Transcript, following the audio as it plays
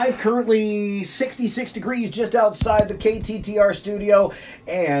Currently 66 degrees just outside the KTTR studio,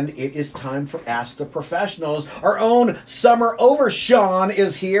 and it is time for Ask the Professionals. Our own Summer Overshawn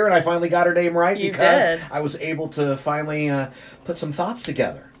is here, and I finally got her name right because I was able to finally put some thoughts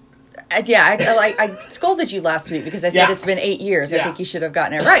together. I scolded you last week because I said it's been 8 years. I think you should have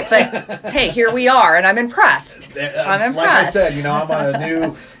gotten it right. But hey, here we are, and I'm impressed. Like I said, I'm on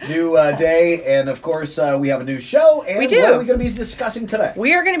a new day, and of course we have a new show. And we do. What are we going to be discussing today?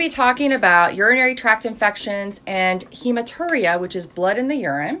 We are going to be talking about urinary tract infections and hematuria, which is blood in the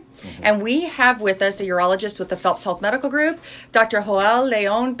urine. Mm-hmm. And we have with us a urologist with the Phelps Health Medical Group, Dr. Joel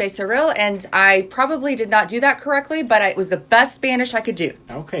Leon Becerril, and I probably did not do that correctly, but it was the best Spanish I could do.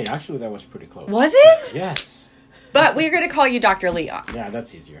 Okay, actually that was pretty close. Was it? Yes. But we're going to call you Dr. Leon. Yeah,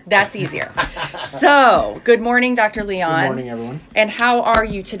 that's easier. That's easier. So, good morning, Dr. Leon. Good morning, everyone. And how are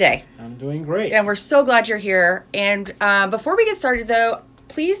you today? I'm doing great. And we're so glad you're here. And before we get started, though,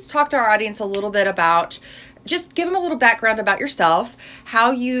 please talk to our audience a little bit about, just give them a little background about yourself, how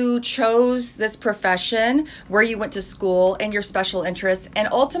you chose this profession, where you went to school, and your special interests, and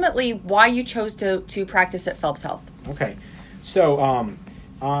ultimately why you chose to practice at Phelps Health. Okay. So,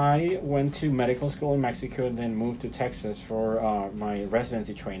 I went to medical school in Mexico and then moved to Texas for my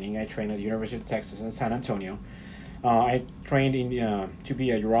residency training. I trained at the University of Texas in San Antonio. I trained to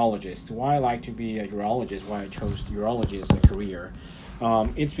be a urologist. Why I like to be a urologist, why I chose urology as a career.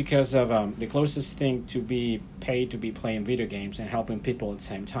 It's because of the closest thing to be paid to be playing video games and helping people at the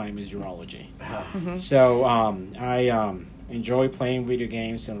same time is urology. Mm-hmm. So I enjoy playing video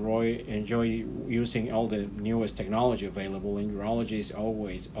games and enjoy using all the newest technology available, and urology is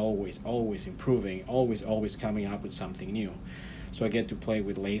always improving, always coming up with something new. So I get to play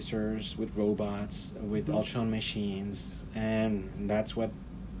with lasers, with robots, with ultrasound machines, and that's what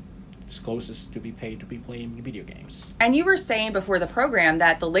is closest to be paid to be playing video games. And you were saying before the program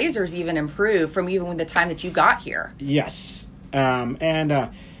that the lasers even improved from even the time that you got here. Yes,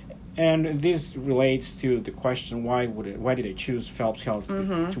 and this relates to the question, why did I choose Phelps Health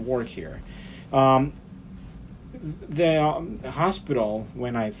to work here? The hospital,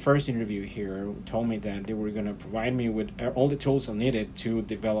 when I first interviewed here, told me that they were going to provide me with all the tools I needed to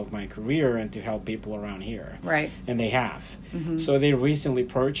develop my career and to help people around here. Right. And they have. Mm-hmm. So they recently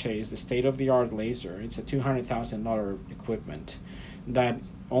purchased the state-of-the-art laser. It's a $200,000 equipment that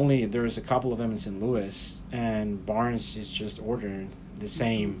only there's a couple of them in St. Louis, and Barnes is just ordering the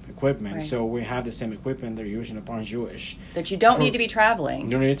same equipment. Right. So we have the same equipment they're using at Barnes Jewish. That you don't need to be traveling. You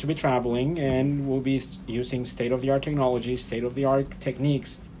don't need to be traveling, and we'll be using state-of-the-art technology, state-of-the-art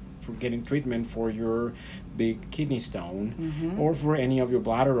techniques for getting treatment for your big kidney stone or for any of your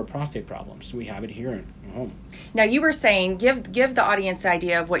bladder or prostate problems. We have it here in home. Now, you were saying, give the audience an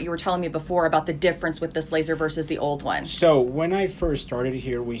idea of what you were telling me before about the difference with this laser versus the old one. So when I first started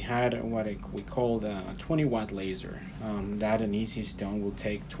here, we had what we called a 20-watt laser. That an easy stone will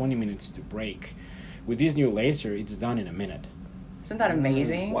take 20 minutes to break. With this new laser, it's done in a minute. Isn't that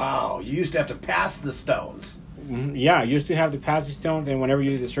amazing? Wow, you used to have to pass the stones. Yeah, I used to have the passing stones, and whenever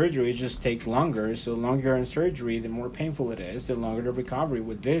you do the surgery, it just takes longer. So the longer you're in surgery, the more painful it is, the longer the recovery.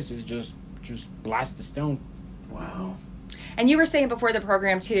 With this, is just blast the stone. Wow. And you were saying before the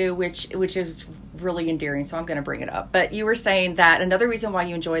program, too, which is really endearing, so I'm going to bring it up. But you were saying that another reason why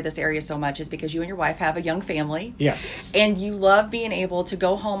you enjoy this area so much is because you and your wife have a young family. Yes. And you love being able to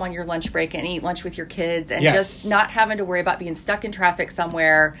go home on your lunch break and eat lunch with your kids and just not having to worry about being stuck in traffic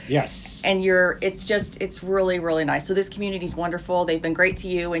somewhere. Yes. And it's really, really nice. So this community is wonderful. They've been great to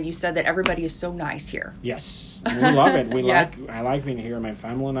you, and you said that everybody is so nice here. Yes. We love it. I like being here. My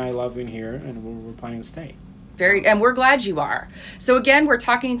family and I love being here, and we're planning to stay. And we're glad you are. So again, we're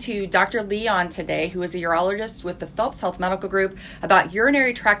talking to Dr. Leon today, who is a urologist with the Phelps Health Medical Group, about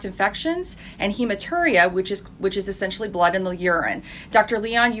urinary tract infections and hematuria, which is essentially blood in the urine. Dr.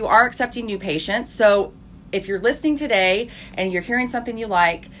 Leon, you are accepting new patients, so if you're listening today and you're hearing something you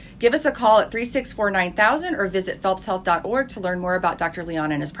like, give us a call at 364-9000 or visit phelpshealth.org to learn more about Dr.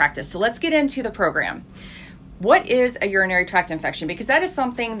 Leon and his practice. So let's get into the program. What is a urinary tract infection? Because that is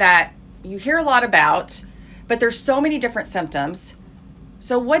something that you hear a lot about, but there's so many different symptoms.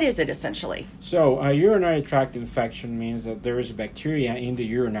 So what is it essentially? So a urinary tract infection means that there is bacteria in the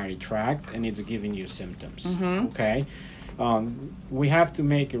urinary tract and it's giving you symptoms. Mm-hmm. Okay? We have to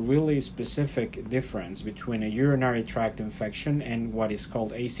make a really specific difference between a urinary tract infection and what is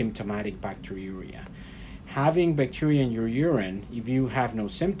called asymptomatic bacteriuria. Having bacteria in your urine, if you have no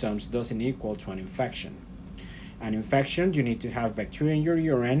symptoms, doesn't equal to an infection. An infection, you need to have bacteria in your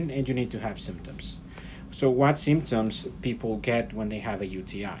urine and you need to have symptoms. So what symptoms people get when they have a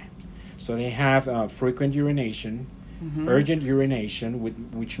UTI? So they have frequent urination, urgent urination,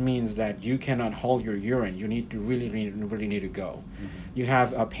 which means that you cannot hold your urine. You need to really need to go. You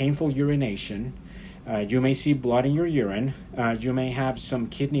have a painful urination. You may see blood in your urine. You may have some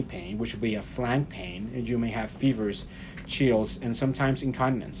kidney pain, which will be a flank pain. And you may have fevers, chills, and sometimes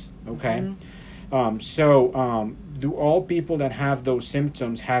incontinence. Okay? Do all people that have those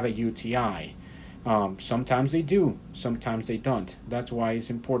symptoms have a UTI? Sometimes they do, sometimes they don't. That's why it's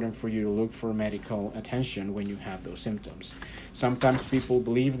important for you to look for medical attention when you have those symptoms. Sometimes people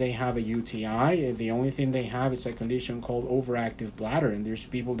believe they have a UTI. The only thing they have is a condition called overactive bladder. And there's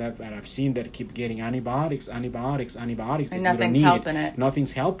people that I've seen that keep getting antibiotics. And nothing's helping it.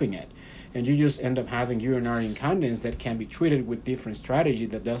 Nothing's helping it. And you just end up having urinary incontinence that can be treated with different strategy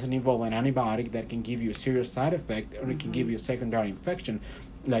that doesn't involve an antibiotic that can give you a serious side effect, or it can give you a secondary infection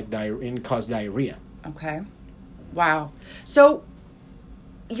like and cause diarrhea. Okay. Wow. So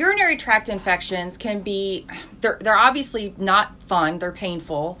urinary tract infections can be, they're obviously not fun. They're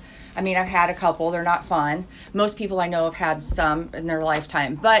painful. I mean, I've had a couple. They're not fun. Most people I know have had some in their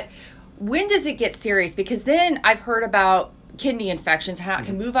lifetime. But when does it get serious? Because then I've heard about kidney infections, how it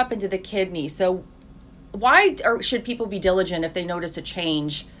can move up into the kidney. So why should people be diligent if they notice a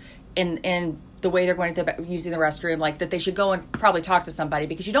change in the way they're going to using the restroom, like that they should go and probably talk to somebody,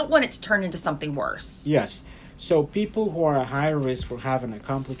 because you don't want it to turn into something worse? Yes. So people who are at higher risk for having a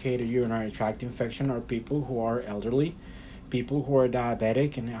complicated urinary tract infection are people who are elderly, people who are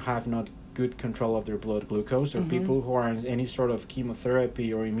diabetic and have not good control of their blood glucose, or people who are on any sort of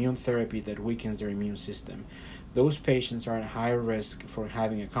chemotherapy or immune therapy that weakens their immune system. Those patients are at higher risk for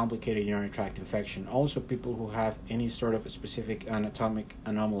having a complicated urinary tract infection. Also, people who have any sort of specific anatomic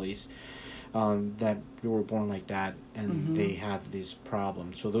anomalies, that you were born like that and they have this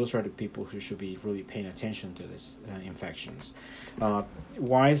problem. So those are the people who should be really paying attention to these infections.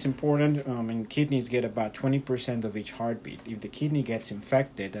 Why it's important? Kidneys get about 20% of each heartbeat. If the kidney gets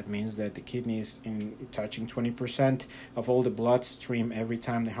infected, that means that the kidney is touching 20% of all the bloodstream every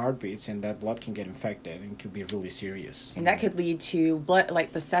time the heart beats, and that blood can get infected and could be really serious. And that could lead to blood,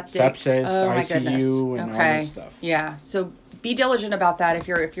 like the septic. Sepsis, ICU, and all that stuff. Yeah. So be diligent about that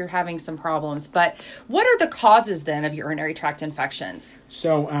if you're having some problems. But what are the causes then of urinary tract infections?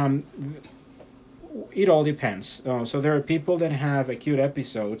 So it all depends. So there are people that have acute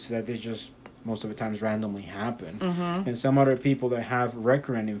episodes that they just most of the times randomly happen, and some other people that have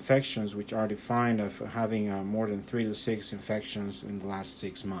recurrent infections, which are defined of having more than 3 to 6 infections in the last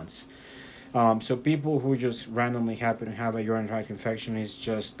 6 months. So people who just randomly happen to have a urinary tract infection is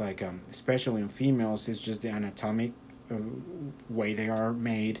just like, especially in females, it's just the anatomic way they are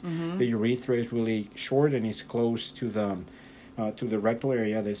made. The urethra is really short and is close to the rectal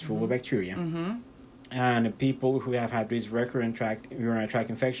area that's full of bacteria. And people who have had these recurrent urinary tract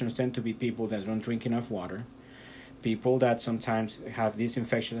infections tend to be people that don't drink enough water, people that sometimes have these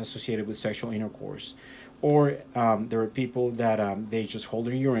infections associated with sexual intercourse, or there are people that they just hold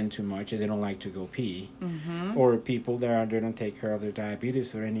their urine too much and they don't like to go pee, or people that they don't take care of their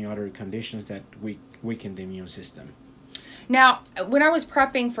diabetes or any other conditions that weaken the immune system. Now, when I was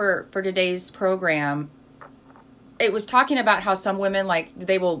prepping for today's program, it was talking about how some women, like,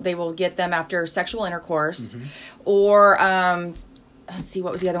 they will get them after sexual intercourse, or let's see,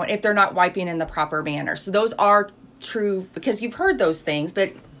 what was the other one? If they're not wiping in the proper manner. So those are true, because you've heard those things,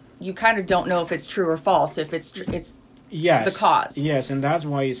 but you kind of don't know if it's true or false, if it's the cause. Yes, and that's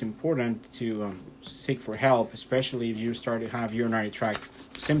why it's important to seek for help, especially if you start to have urinary tract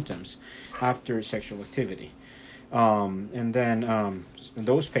symptoms after sexual activity. And then in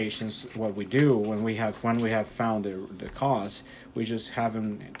those patients, what we do when we have found the cause, we just have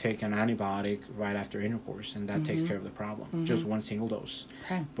them take an antibiotic right after intercourse, and that takes care of the problem. Just one single dose.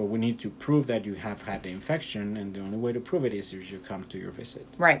 Okay. But we need to prove that you have had the infection, and the only way to prove it is if you come to your visit.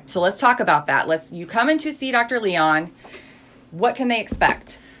 Right. So let's talk about that. You come in to see Dr. Leon. What can they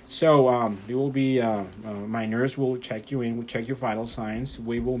expect? So it will be my nurse will check you in, will check your vital signs.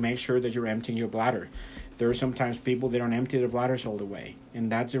 We will make sure that you're emptying your bladder. There are sometimes people that don't empty their bladders all the way,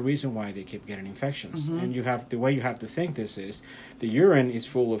 and that's the reason why they keep getting infections. And the way you have to think this is, the urine is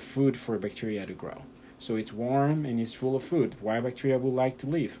full of food for bacteria to grow. So it's warm and it's full of food. Why bacteria would like to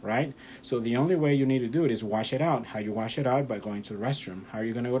leave, right? So the only way you need to do it is wash it out. How you wash it out? By going to the restroom. How are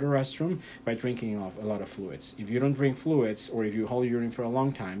you going to go to the restroom? By drinking a lot of fluids. If you don't drink fluids, or if you hold urine for a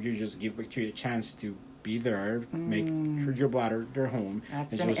long time, you just give bacteria a chance to be there, make your bladder their home.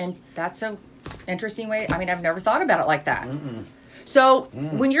 That's a interesting way. I mean, I've never thought about it like that. So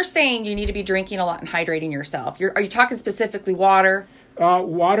when you're saying you need to be drinking a lot and hydrating yourself, are you talking specifically water?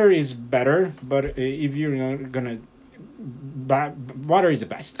 Water is better, but if you're not gonna, water is the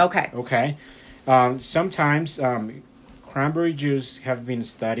best. Okay. Sometimes cranberry juice have been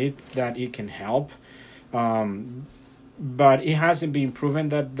studied that it can help. But it hasn't been proven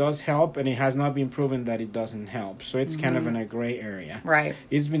that it does help, and it has not been proven that it doesn't help. So it's kind of in a gray area. Right.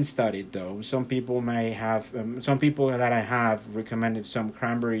 It's been studied, though. Some people may have, some people that I have recommended some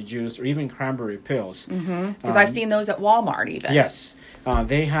cranberry juice or even cranberry pills. Because I've seen those at Walmart even. Yes.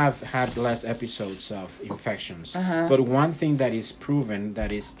 They have had less episodes of infections. But one thing that is proven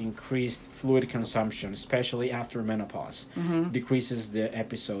that is increased fluid consumption, especially after menopause, decreases the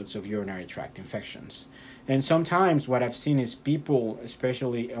episodes of urinary tract infections. And sometimes what I've seen is people,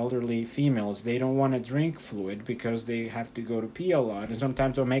 especially elderly females, they don't want to drink fluid because they have to go to pee a lot, and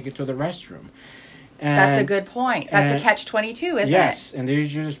sometimes they'll make it to the restroom. And, that's a good point. That's a catch-22, isn't it? Yes, and you're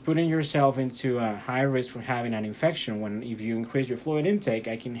just putting yourself into a high risk for having an infection when if you increase your fluid intake,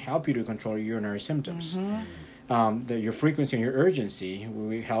 I can help you to control your urinary symptoms. Your frequency and your urgency,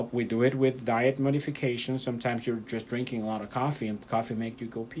 we do it with diet modifications. Sometimes you're just drinking a lot of coffee, and coffee makes you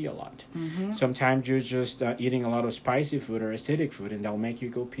go pee a lot. Sometimes you're just eating a lot of spicy food or acidic food, and that'll make you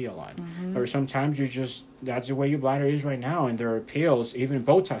go pee a lot. Or sometimes that's the way your bladder is right now, and there are pills, even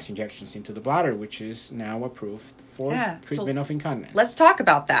Botox injections into the bladder, which is now approved for treatment of incontinence. Let's talk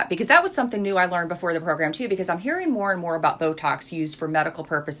about that, because that was something new I learned before the program too, because I'm hearing more and more about Botox used for medical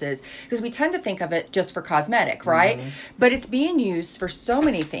purposes, because we tend to think of it just for cosmetic, right? But it's being used for so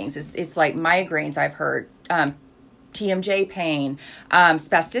many things. It's like migraines, I've heard, TMJ pain,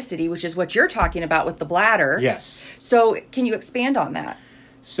 spasticity, which is what you're talking about with the bladder. Yes. So can you expand on that?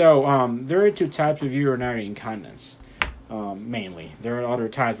 So there are two types of urinary incontinence, mainly. There are other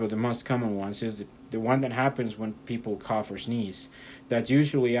types, but the most common ones is the one that happens when people cough or sneeze. That's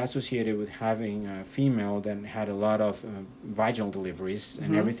usually associated with having a female that had a lot of vaginal deliveries,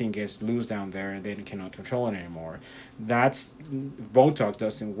 and everything gets loose down there, and they cannot control it anymore. Botox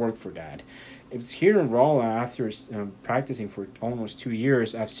doesn't work for that. It's here in Rolla, after practicing for almost 2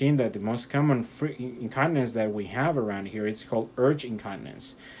 years, I've seen that the most common incontinence that we have around here, it's called urge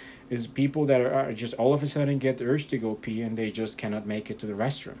incontinence. Is people that are just all of a sudden get the urge to go pee, and they just cannot make it to the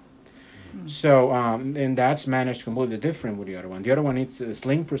restroom. So, and that's managed completely different with the other one. The other one, it's a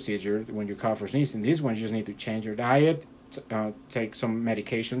sling procedure when you cough or sneeze. In this one, you just need to change your diet, take some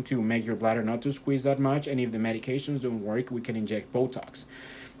medication to make your bladder not to squeeze that much. And if the medications don't work, we can inject Botox.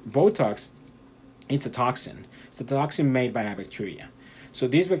 Botox, it's a toxin. It's a toxin made by a bacteria. So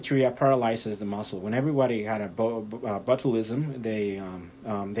this bacteria paralyzes the muscle. When everybody had a botulism,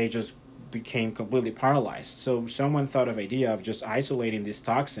 they just became completely paralyzed. So someone thought of idea of just isolating this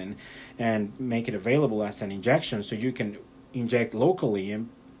toxin and make it available as an injection, so you can inject locally and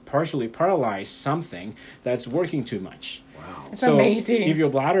partially paralyze something that's working too much. Wow. It's amazing. If your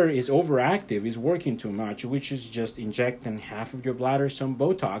bladder is overactive, is working too much, which is just injecting half of your bladder some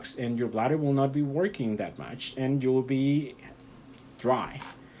Botox, and your bladder will not be working that much, and you'll be dry.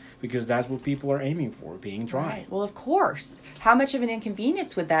 Because that's what people are aiming for, being dry. Right. Well, of course. How much of an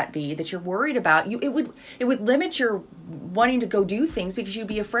inconvenience would that be that you're worried about? It would limit your wanting to go do things, because you'd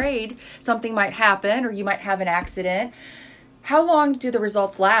be afraid something might happen or you might have an accident. How long do the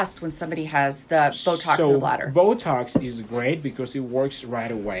results last when somebody has the Botox in the bladder? Botox is great because it works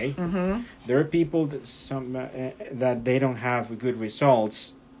right away. There are people that they don't have good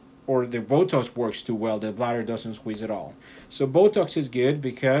results, or the Botox works too well, the bladder doesn't squeeze at all. So Botox is good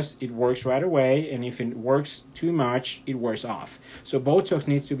because it works right away, and if it works too much, it wears off. So Botox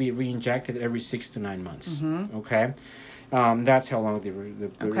needs to be re-injected every 6 to 9 months. Okay? That's how long the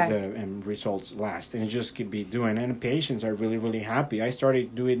results last, and it just could be doing. And patients are really, really happy. I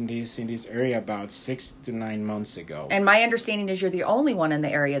started doing this in this area about 6 to 9 months ago. And my understanding is you're the only one in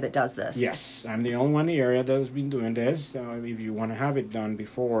the area that does this. Yes, I'm the only one in the area that has been doing this. If you want to have it done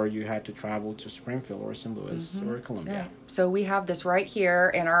before, you had to travel to Springfield or St. Louis or Columbia. Yeah. So we have this right here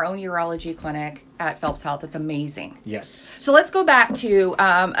in our own urology clinic at Phelps Health. It's amazing. Yes. So let's go back to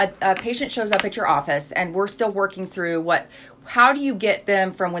a patient shows up at your office, and we're still working through how do you get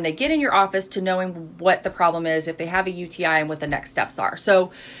them from when they get in your office to knowing what the problem is, if they have a UTI, and what the next steps are.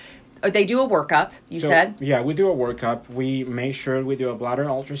 So they do a workup, you said? Yeah, we do a workup. We make sure we do a bladder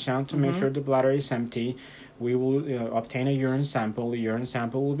ultrasound to make sure the bladder is empty. We will obtain a urine sample. The urine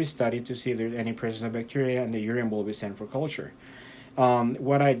sample will be studied to see if there's any presence of bacteria, and the urine will be sent for culture.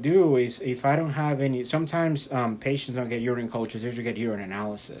 What I do is, if I don't have any, sometimes patients don't get urine cultures, they just get urine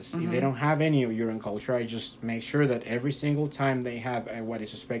analysis. If they don't have any urine culture, I just make sure that every single time they have what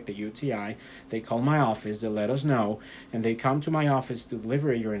is suspected UTI, they call my office, they let us know, and they come to my office to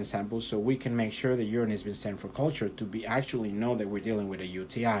deliver a urine sample, so we can make sure the urine has been sent for culture to be actually know that we're dealing with a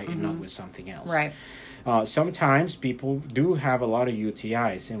UTI and not with something else. Right. Sometimes people do have a lot of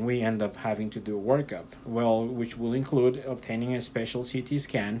UTIs, and we end up having to do a workup, which will include obtaining a special CT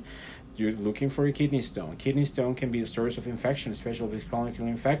scan. You're looking for a kidney stone. Kidney stone can be a source of infection, especially if it's chronically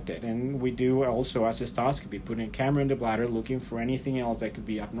infected. And we do also a cystoscopy, putting a camera in the bladder, looking for anything else that could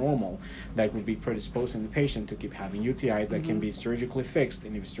be abnormal, that would be predisposing the patient to keep having UTIs that can be surgically fixed.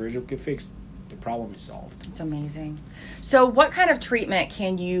 And if surgically fixed, the problem is solved. It's amazing. So what kind of treatment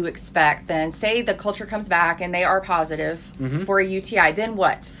can you expect then? Say the culture comes back and they are positive for a UTI, then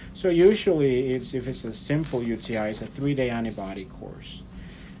what? So usually, if it's a simple UTI, it's a 3-day antibody course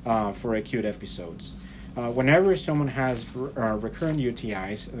for acute episodes. Whenever someone has recurrent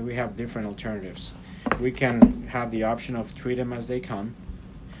UTIs, we have different alternatives. We can have the option of treat them as they come.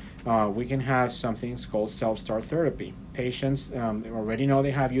 We can have something called self-start therapy. Patients already know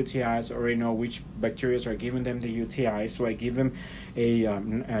they have UTIs, already know which bacteria are giving them the UTI, so I give them a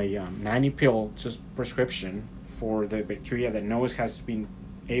 90-pill prescription for the bacteria that knows has been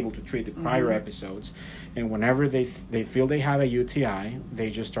able to treat the prior episodes, and whenever they feel they have a UTI, they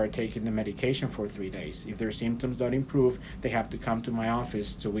just start taking the medication for 3 days. If their symptoms don't improve, they have to come to my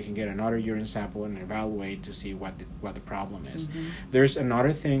office so we can get another urine sample and evaluate to see what the problem is. There's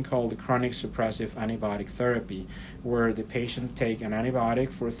another thing called the chronic suppressive antibiotic therapy, where the patient take an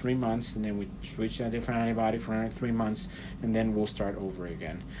antibiotic for 3 months, and then we switch to a different antibiotic for another 3 months, and then we'll start over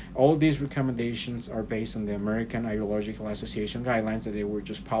again. All these recommendations are based on the American Urological Association guidelines that they were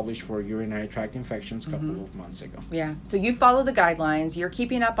just published for urinary tract infections a couple of months ago. Yeah. So you follow the guidelines. You're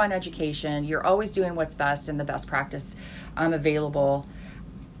keeping up on education. You're always doing what's best and the best practice available.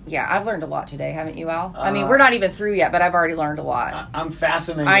 Yeah, I've learned a lot today, haven't you, Al? I mean, we're not even through yet, but I've already learned a lot. I'm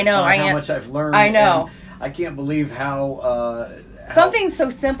fascinated by how much I've learned. I know. I can't believe how... Something so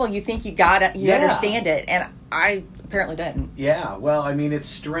simple, you think you understand it, and I apparently didn't. Yeah, well, I mean, it's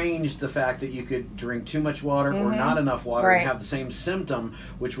strange the fact that you could drink too much water or not enough water and have the same symptom,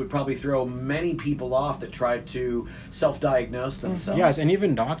 which would probably throw many people off that tried to self-diagnose themselves. Yes, and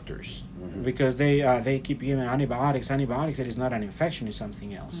even doctors, because they keep giving antibiotics. Antibiotics, it is not an infection, it's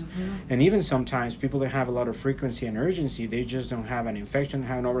something else. And even sometimes people that have a lot of frequency and urgency, they just don't have an infection,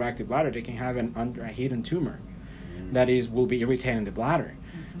 have an overactive bladder. They can have a hidden tumor that will be irritating the bladder.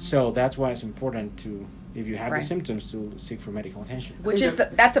 So that's why it's important to, if you have the symptoms, to seek for medical attention.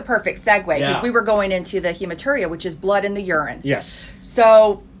 That's a perfect segue, because we were going into the hematuria, which is blood in the urine. Yes.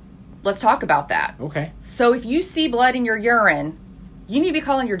 So let's talk about that. Okay. So if you see blood in your urine, you need to be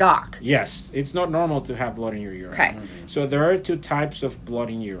calling your doc. Yes. It's not normal to have blood in your urine. Okay. So there are 2 types of blood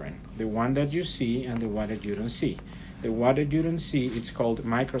in urine. The one that you see and the one that you don't see. The one that you don't see, it's called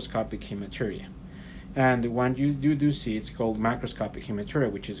microscopic hematuria. And the one you do see, it's called macroscopic hematuria,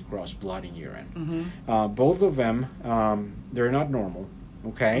 which is gross blood in urine. Both of them, they're not normal,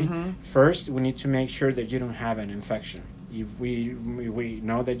 okay? First, we need to make sure that you don't have an infection. If we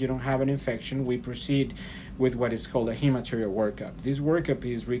know that you don't have an infection, we proceed with what is called a hematuria workup. This workup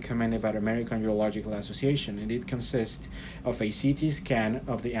is recommended by the American Urological Association, and it consists of a CT scan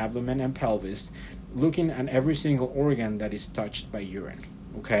of the abdomen and pelvis, looking at every single organ that is touched by urine.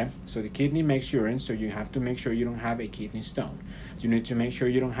 Okay, so the kidney makes urine, so you have to make sure you don't have a kidney stone. You need to make sure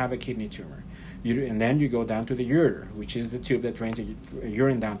you don't have a kidney tumor. And then you go down to the ureter, which is the tube that drains the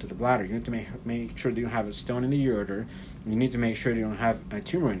urine down to the bladder. You need to make sure that you don't have a stone in the ureter. You need to make sure you don't have a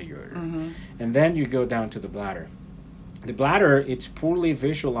tumor in the ureter. And then you go down to the bladder. The bladder, it's poorly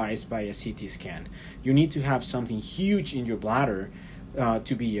visualized by a CT scan. You need to have something huge in your bladder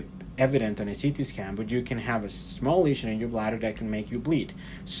to be evident on a CT scan, but you can have a small lesion in your bladder that can make you bleed.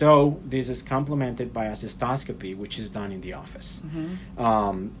 So this is complemented by a cystoscopy, which is done in the office.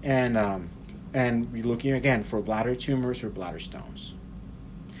 And you're looking again for bladder tumors or bladder stones.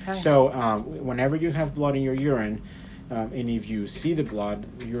 Okay. So whenever you have blood in your urine, and if you see the blood,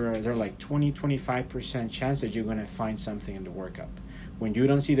 there are like 20-25% chance that you're going to find something in the workup. When you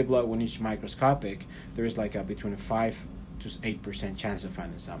don't see the blood, when it's microscopic, there's like a between 5 to 8% chance of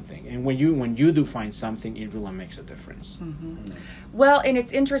finding something. And when you do find something, it really makes a difference. Well, and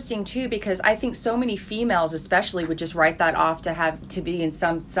it's interesting too, because I think so many females especially would just write that off to have to be in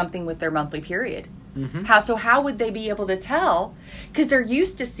something with their monthly period. How would they be able to tell? Because they're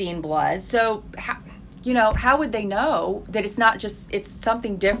used to seeing blood. So how would they know that it's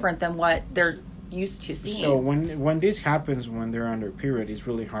something different than what they're used to seeing? So when this happens, when they're under period, it's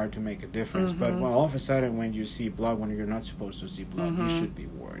really hard to make a difference. But all of a sudden, when you see blood, when you're not supposed to see blood, you should be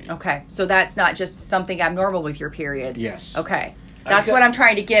worried. Okay, so that's not just something abnormal with your period. Yes. Okay, that's what I'm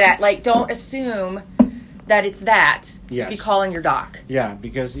trying to get at. Like, don't assume that it's that. Yes. Be calling your doc. Yeah,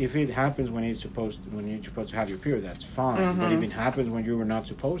 because if it happens when you're supposed to have your period, that's fine. But if it happens when you were not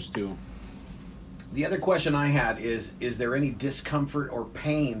supposed to, The other question I had is there any discomfort or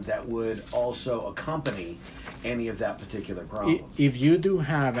pain that would also accompany any of that particular problem? If you do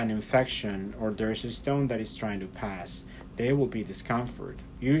have an infection or there's a stone that is trying to pass, there will be discomfort.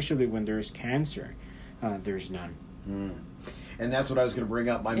 Usually when there's cancer, there's none. And that's what I was going to bring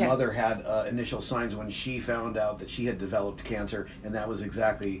up. My mother had initial signs when she found out that she had developed cancer, and that was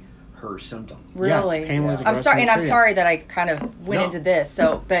exactly her symptom. Really? I'm sorry, and I'm sorry that I kind of went into this.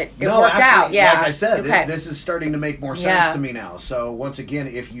 But it worked out. Yeah. Like I said, this is starting to make more sense to me now. So once again,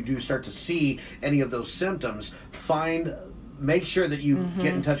 if you do start to see any of those symptoms, make sure that you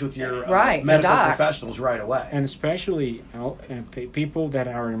get in touch with your medical professionals right away. And especially people that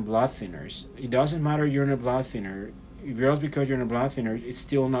are in blood thinners. It doesn't matter you're in a blood thinner. Just because you're in a blood thinner, it's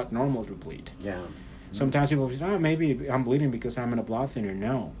still not normal to bleed. Yeah. Sometimes people say, maybe I'm bleeding because I'm in a blood thinner.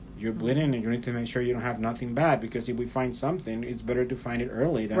 No. You're bleeding and you need to make sure you don't have nothing bad, because if we find something, it's better to find it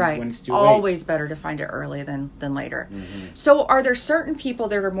early than when it's too late. Always better to find it early than later. So are there certain people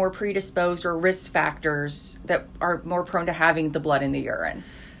that are more predisposed or risk factors that are more prone to having the blood in the urine?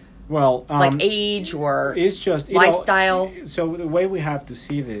 Well, like age or it's just lifestyle. So the way we have to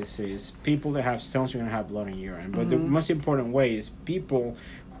see this is people that have stones are going to have blood in urine. But the most important way is people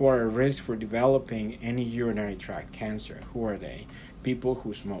who are at risk for developing any urinary tract cancer. Who are they? People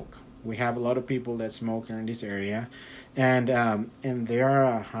who smoke. We have a lot of people that smoke in this area, and they are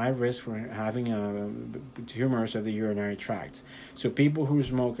a high risk for having tumors of the urinary tract. So people who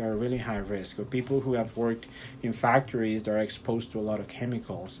smoke are really high risk, or people who have worked in factories that are exposed to a lot of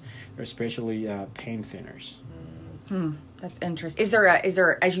chemicals, especially paint thinners. That's interesting. Is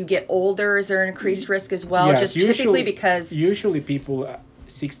there as you get older, is there an increased risk as well? Yes, just typically because usually people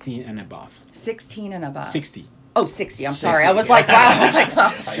 16 and above. 16 and above. 60. Oh, 60. I'm sorry. I was like, wow.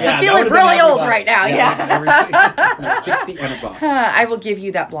 I'm feeling really old right now. Yeah. 60 and above. I will give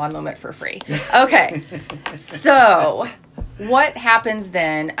you that blonde moment for free. Okay. So what happens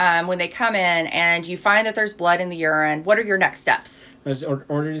then when they come in and you find that there's blood in the urine? What are your next steps?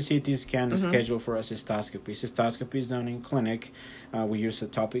 Order the CT scan and schedule for a cystoscopy. Cystoscopy is done in clinic. We use a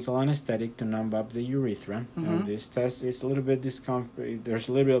topical anesthetic to numb up the urethra. This test is a little bit discomfort. There's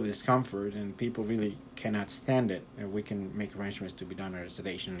a little bit of discomfort, and people really cannot stand it. We can make arrangements to be done at a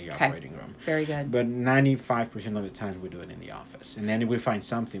sedation in the operating room. Very good. But 95% of the times we do it in the office. And then if we find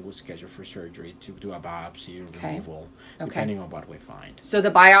something, we'll schedule for surgery to do a biopsy or removal, depending on what we find. So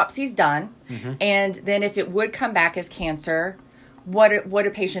the biopsy's done, and then if it would come back as cancer, what do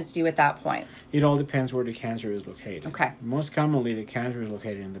patients do at that point? It all depends where the cancer is located. Okay. Most commonly, the cancer is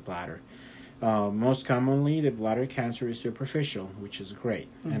located in the bladder. Most commonly, the bladder cancer is superficial, which is great.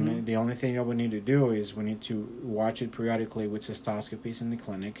 And the only thing that we need to do is we need to watch it periodically with cystoscopies in the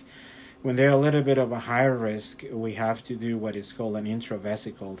clinic. When they're a little bit of a higher risk, we have to do what is called an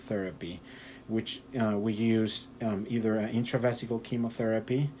intravesical therapy, which we use either an intravesical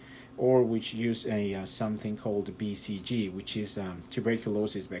chemotherapy, or which use something called BCG, which is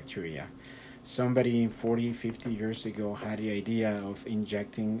tuberculosis bacteria. Somebody 40, 50 years ago had the idea of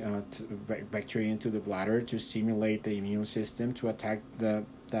injecting bacteria into the bladder to stimulate the immune system to attack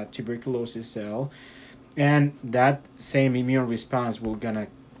that tuberculosis cell. And that same immune response will gonna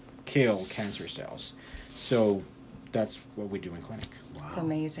kill cancer cells. So that's what we do in clinic. Wow. It's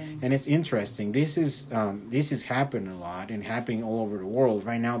amazing. And it's interesting. This is happening a lot and happening all over the world.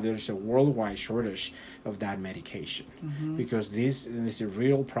 Right now there's a worldwide shortage of that medication because this is a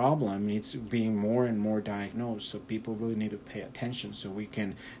real problem. It's being more and more diagnosed. So people really need to pay attention so we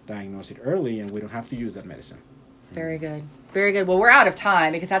can diagnose it early and we don't have to use that medicine. Very good. Very good. Well, we're out of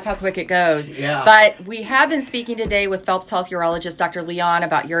time because that's how quick it goes. Yeah. But we have been speaking today with Phelps Health urologist Dr. Leon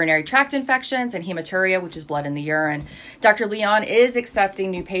about urinary tract infections and hematuria, which is blood in the urine. Dr. Leon is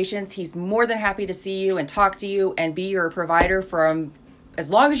accepting new patients. He's more than happy to see you and talk to you and be your provider from as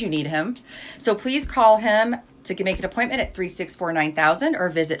long as you need him. So please call him to make an appointment at 364-9000 or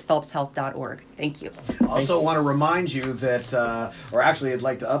visit phelpshealth.org. Thank you. Also want to remind you that, or actually I'd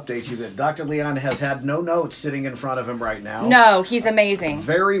like to update you that Dr. Leon has had no notes sitting in front of him right now. No, he's amazing.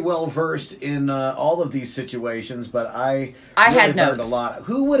 Very well versed in all of these situations, but I really had notes. Heard a lot.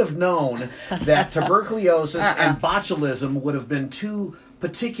 Who would have known that tuberculosis and botulism would have been two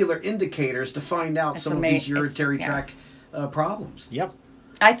particular indicators to find out some of these urinary tract problems? Yep.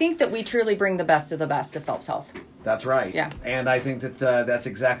 I think that we truly bring the best of Phelps Health. That's right. Yeah. And I think that that's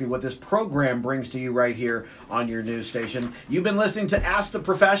exactly what this program brings to you right here on your news station. You've been listening to Ask the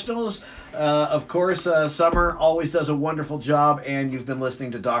Professionals. Of course, Summer always does a wonderful job, and you've been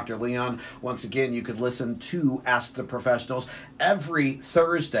listening to Dr. Leon. Once again, you could listen to Ask the Professionals every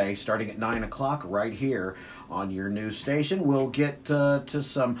Thursday starting at 9 o'clock right here on your news station. We'll get to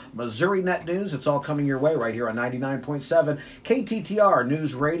some Missouri Net news. It's all coming your way right here on 99.7 KTTR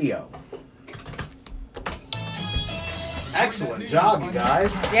News Radio. Excellent job, you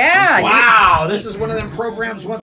guys. Yeah. Wow, this is one of them programs.